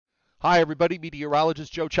Hi, everybody.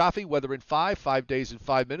 Meteorologist Joe Cioffi. Weather in 5 days in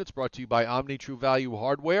 5 minutes. Brought to you by Omni True Value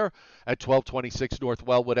Hardware at 1226 North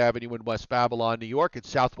Wellwood Avenue in West Babylon, New York, in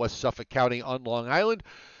southwest Suffolk County on Long Island,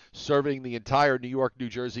 serving the entire New York, New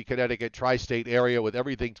Jersey, Connecticut, tri-state area with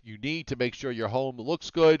everything you need to make sure your home looks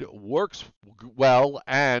good, works well,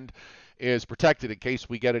 and is protected in case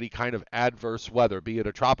we get any kind of adverse weather, be it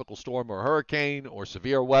a tropical storm or hurricane or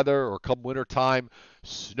severe weather or come wintertime,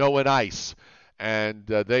 snow and ice. And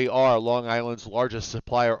they are Long Island's largest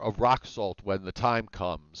supplier of rock salt when the time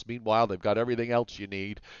comes. Meanwhile, they've got everything else you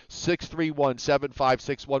need.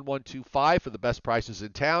 631-756-1125 for the best prices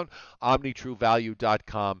in town.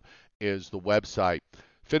 OmniTrueValue.com is the website.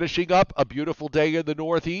 Finishing up a beautiful day in the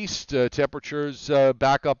Northeast. Temperatures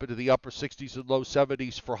back up into the upper 60s and low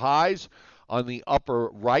 70s for highs. On the upper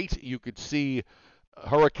right, you could see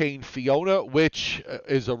Hurricane Fiona, which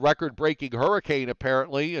is a record-breaking hurricane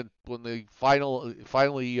apparently, and when they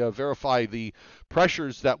finally verify the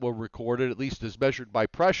pressures that were recorded, at least as measured by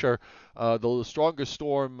pressure, the strongest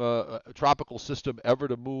storm tropical system ever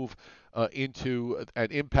to move into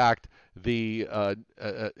and impact the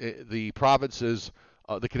provinces.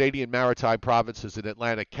 The Canadian Maritime provinces in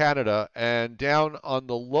Atlantic Canada. And down on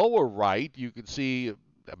the lower right, you can see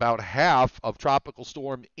about half of Tropical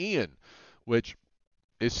Storm Ian, which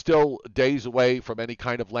is still days away from any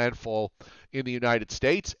kind of landfall in the United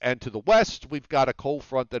States. And to the west, we've got a cold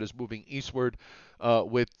front that is moving eastward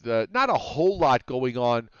with not a whole lot going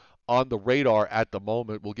on the radar at the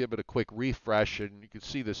moment. We'll give it a quick refresh, and you can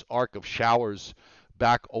see this arc of showers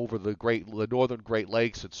back over the northern Great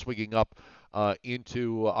Lakes and swinging up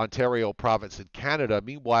into Ontario province in Canada.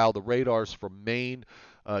 Meanwhile, the radars from Maine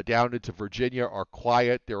down into Virginia are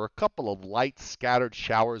quiet. There are a couple of light scattered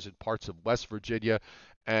showers in parts of West Virginia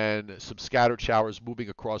and some scattered showers moving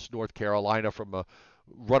across North Carolina from a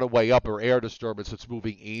runaway upper air disturbance that's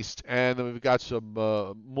moving east. And then we've got some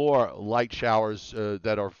more light showers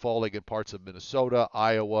that are falling in parts of Minnesota,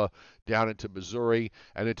 Iowa, down into Missouri,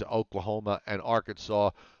 and into Oklahoma and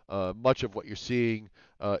Arkansas. Much of what you're seeing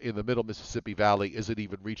in the middle Mississippi Valley isn't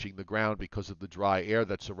even reaching the ground because of the dry air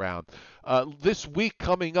that's around. This week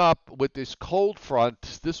coming up with this cold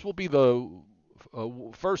front, this will be the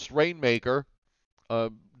first rainmaker.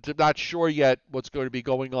 Not sure yet what's going to be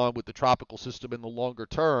going on with the tropical system in the longer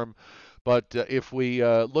term, but if we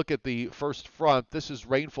look at the first front, this is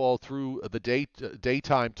rainfall through the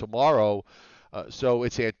daytime tomorrow. So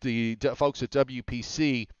it's at the folks at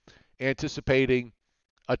WPC anticipating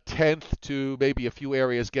a tenth to maybe a few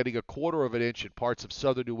areas getting a quarter of an inch in parts of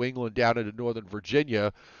southern New England down into northern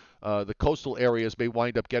Virginia. The coastal areas may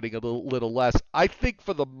wind up getting a little less. I think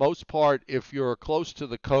for the most part, if you're close to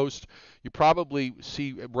the coast, you probably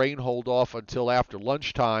see rain hold off until after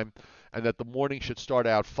lunchtime, and that the morning should start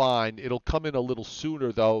out fine. It'll come in a little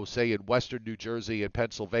sooner, though, say in western New Jersey and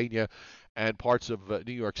Pennsylvania and parts of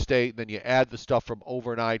New York State. And then you add the stuff from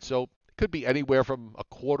overnight. So could be anywhere from a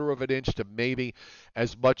quarter of an inch to maybe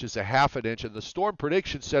as much as a half an inch. And the Storm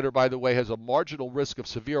Prediction Center, by the way, has a marginal risk of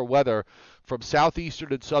severe weather from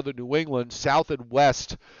southeastern and southern New England, south and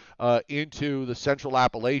west into the central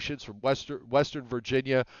Appalachians, from western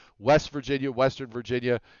Virginia, western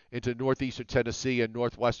Virginia, into northeastern Tennessee and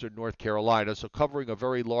northwestern North Carolina. So covering a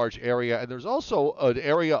very large area. And there's also an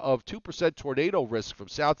area of 2% tornado risk from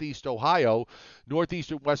southeast Ohio,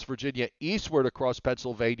 northeastern West Virginia, eastward across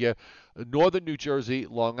Pennsylvania, northern New Jersey,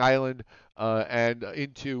 Long Island, and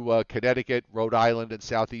into Connecticut, Rhode Island, and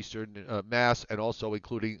southeastern Mass, and also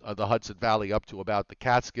including the Hudson Valley up to about the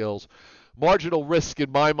Catskills. Marginal risk, in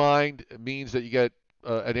my mind, means that you get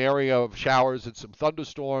an area of showers and some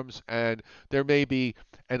thunderstorms, and there may be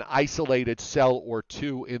an isolated cell or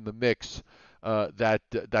two in the mix that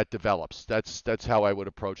develops. That's how I would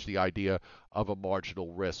approach the idea of a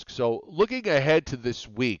marginal risk. So looking ahead to this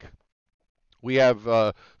week, we have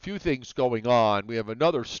a few things going on. We have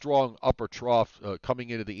another strong upper trough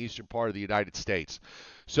coming into the eastern part of the United States.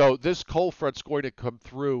 So this cold front's going to come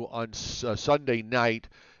through on Sunday night.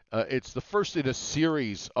 It's the first in a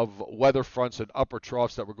series of weather fronts and upper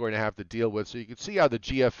troughs that we're going to have to deal with. So you can see how the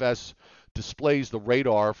GFS displays the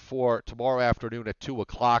radar for tomorrow afternoon at 2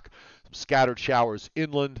 o'clock. Some scattered showers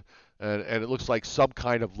inland. And it looks like some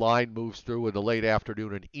kind of line moves through in the late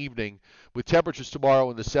afternoon and evening. With temperatures tomorrow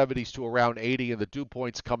in the 70s to around 80 and the dew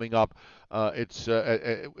points coming up, it's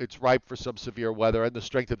ripe for some severe weather and the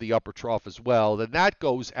strength of the upper trough as well. Then that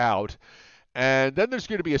goes out. And then there's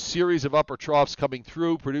going to be a series of upper troughs coming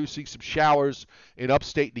through, producing some showers in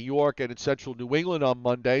upstate New York and in central New England on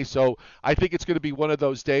Monday. So I think it's going to be one of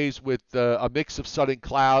those days with a mix of sun and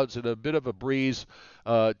clouds and a bit of a breeze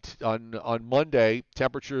on Monday.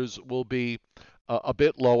 Temperatures will be a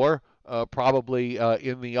bit lower. probably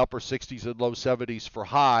in the upper 60s and low 70s for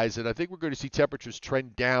highs. And I think we're going to see temperatures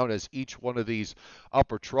trend down as each one of these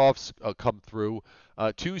upper troughs come through.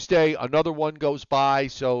 Tuesday, another one goes by,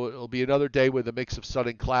 so it'll be another day with a mix of sun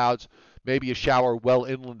and clouds, maybe a shower well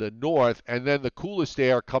inland and north. And then the coolest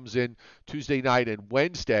air comes in Tuesday night and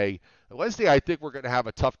Wednesday. Wednesday, I think we're going to have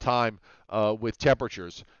a tough time with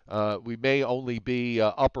temperatures. We may only be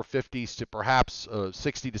upper 50s to perhaps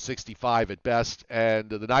 60 to 65 at best, and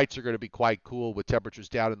the nights are going to be quite cool with temperatures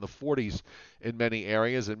down in the 40s in many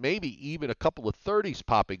areas, and maybe even a couple of 30s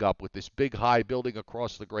popping up with this big high building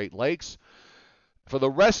across the Great Lakes. For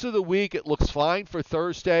the rest of the week, it looks fine for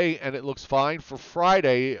Thursday, and it looks fine for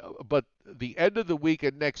Friday, but the end of the week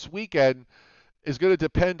and next weekend is going to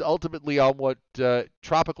depend ultimately on what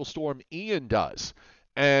Tropical Storm Ian does.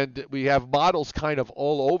 And we have models kind of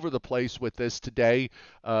all over the place with this today.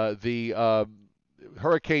 The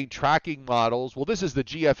hurricane tracking models, well, this is the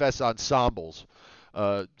GFS ensembles.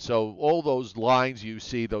 So all those lines you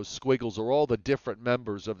see, those squiggles, are all the different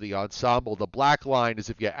members of the ensemble. The black line is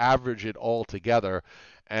if you average it all together.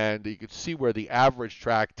 And you can see where the average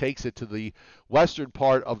track takes it to the western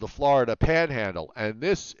part of the Florida Panhandle. And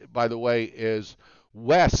this, by the way, is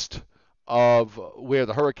west of where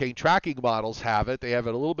the hurricane tracking models have it. They have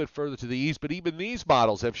it a little bit further to the east, but even these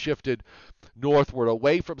models have shifted northward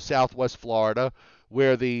away from southwest Florida,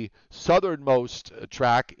 where the southernmost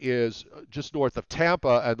track is just north of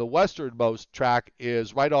Tampa, and the westernmost track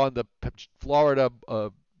is right on the Florida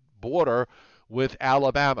border with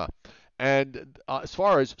Alabama. And as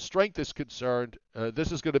far as strength is concerned,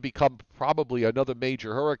 this is going to become probably another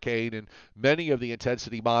major hurricane, and many of the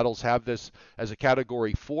intensity models have this as a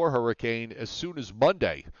Category 4 hurricane as soon as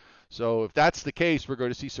Monday. So if that's the case, we're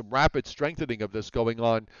going to see some rapid strengthening of this going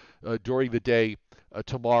on during the day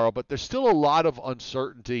tomorrow. But there's still a lot of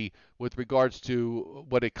uncertainty with regards to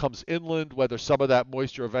when it comes inland, whether some of that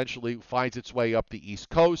moisture eventually finds its way up the East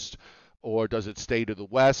Coast, or does it stay to the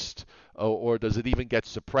west, or does it even get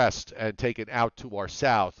suppressed and taken out to our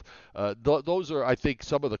south? Those are, I think,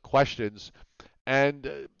 some of the questions.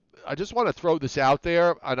 And I just want to throw this out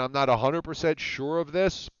there, and I'm not 100% sure of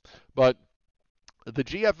this, but the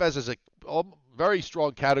GFS is a very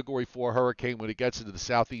strong Category 4 hurricane when it gets into the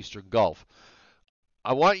southeastern Gulf.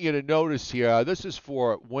 I want you to notice here, this is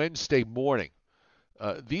for Wednesday morning.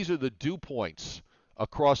 These are the dew points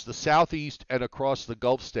across the southeast and across the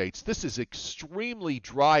Gulf states. This is extremely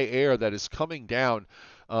dry air that is coming down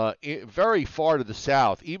very far to the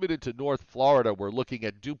south. Even into North Florida, we're looking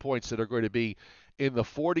at dew points that are going to be in the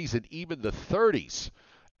 40s and even the 30s.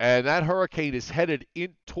 And that hurricane is headed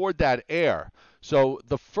in toward that air. So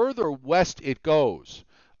the further west it goes,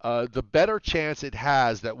 the better chance it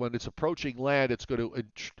has that when it's approaching land, it's going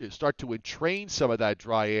to start to entrain some of that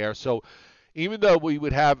dry air. So even though we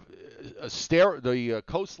would have the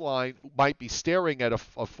coastline might be staring at a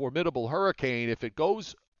formidable hurricane, if it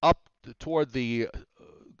goes up toward the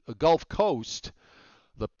Gulf Coast,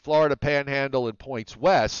 the Florida Panhandle and points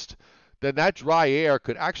west, then that dry air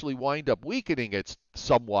could actually wind up weakening it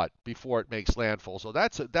somewhat before it makes landfall. So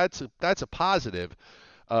that's a positive.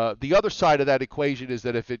 The other side of that equation is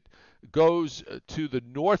that if it goes to the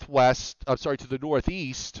to the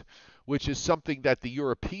northeast, which is something that the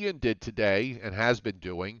European did today and has been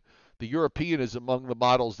doing. The European is among the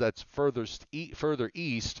models that's further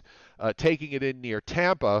east, taking it in near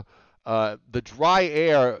Tampa. The dry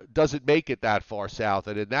air doesn't make it that far south,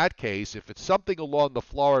 and in that case, if it's something along the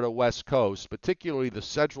Florida west coast, particularly the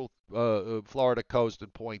central Florida coast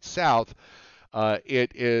and points south,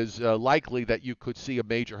 it is likely that you could see a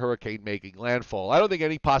major hurricane making landfall. I don't think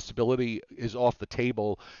any possibility is off the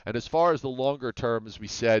table. And as far as the longer term, as we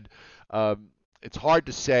said, it's hard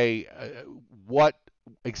to say what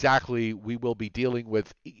exactly we will be dealing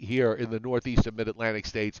with here in the northeast and mid-Atlantic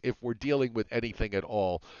states, if we're dealing with anything at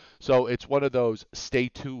all. So it's one of those stay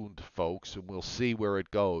tuned, folks, and we'll see where it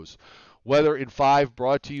goes. Weather in 5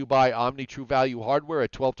 brought to you by Omni True Value Hardware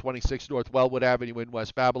at 1226 North Wellwood Avenue in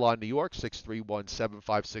West Babylon, New York.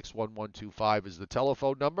 631-756-1125 is the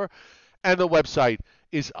telephone number. And the website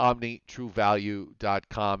is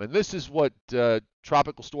omnitruevalue.com. And this is what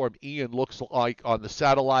Tropical Storm Ian looks like on the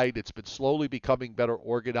satellite. It's been slowly becoming better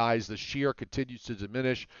organized. The shear continues to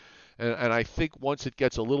diminish. And I think once it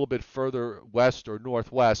gets a little bit further west or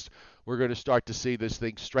northwest, we're going to start to see this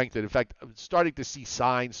thing strengthen. In fact, I'm starting to see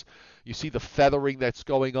signs. You see the feathering that's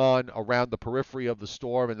going on around the periphery of the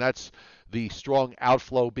storm, and that's the strong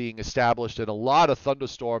outflow being established, and a lot of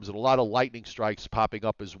thunderstorms and a lot of lightning strikes popping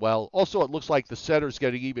up as well. Also, it looks like the center's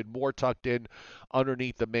getting even more tucked in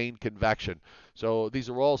underneath the main convection. So these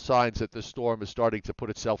are all signs that this storm is starting to put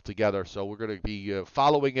itself together. So we're going to be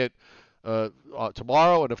following it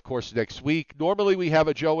tomorrow and, of course, next week. Normally, we have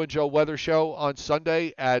a Joe and Joe weather show on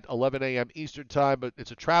Sunday at 11 a.m. Eastern Time, but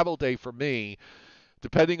it's a travel day for me.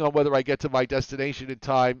 Depending on whether I get to my destination in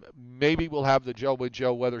time, maybe we'll have the Joe and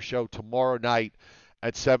Joe weather show tomorrow night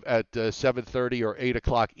at 7:30 or 8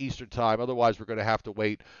 o'clock Eastern Time. Otherwise, we're going to have to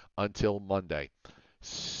wait until Monday.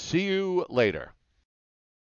 See you later.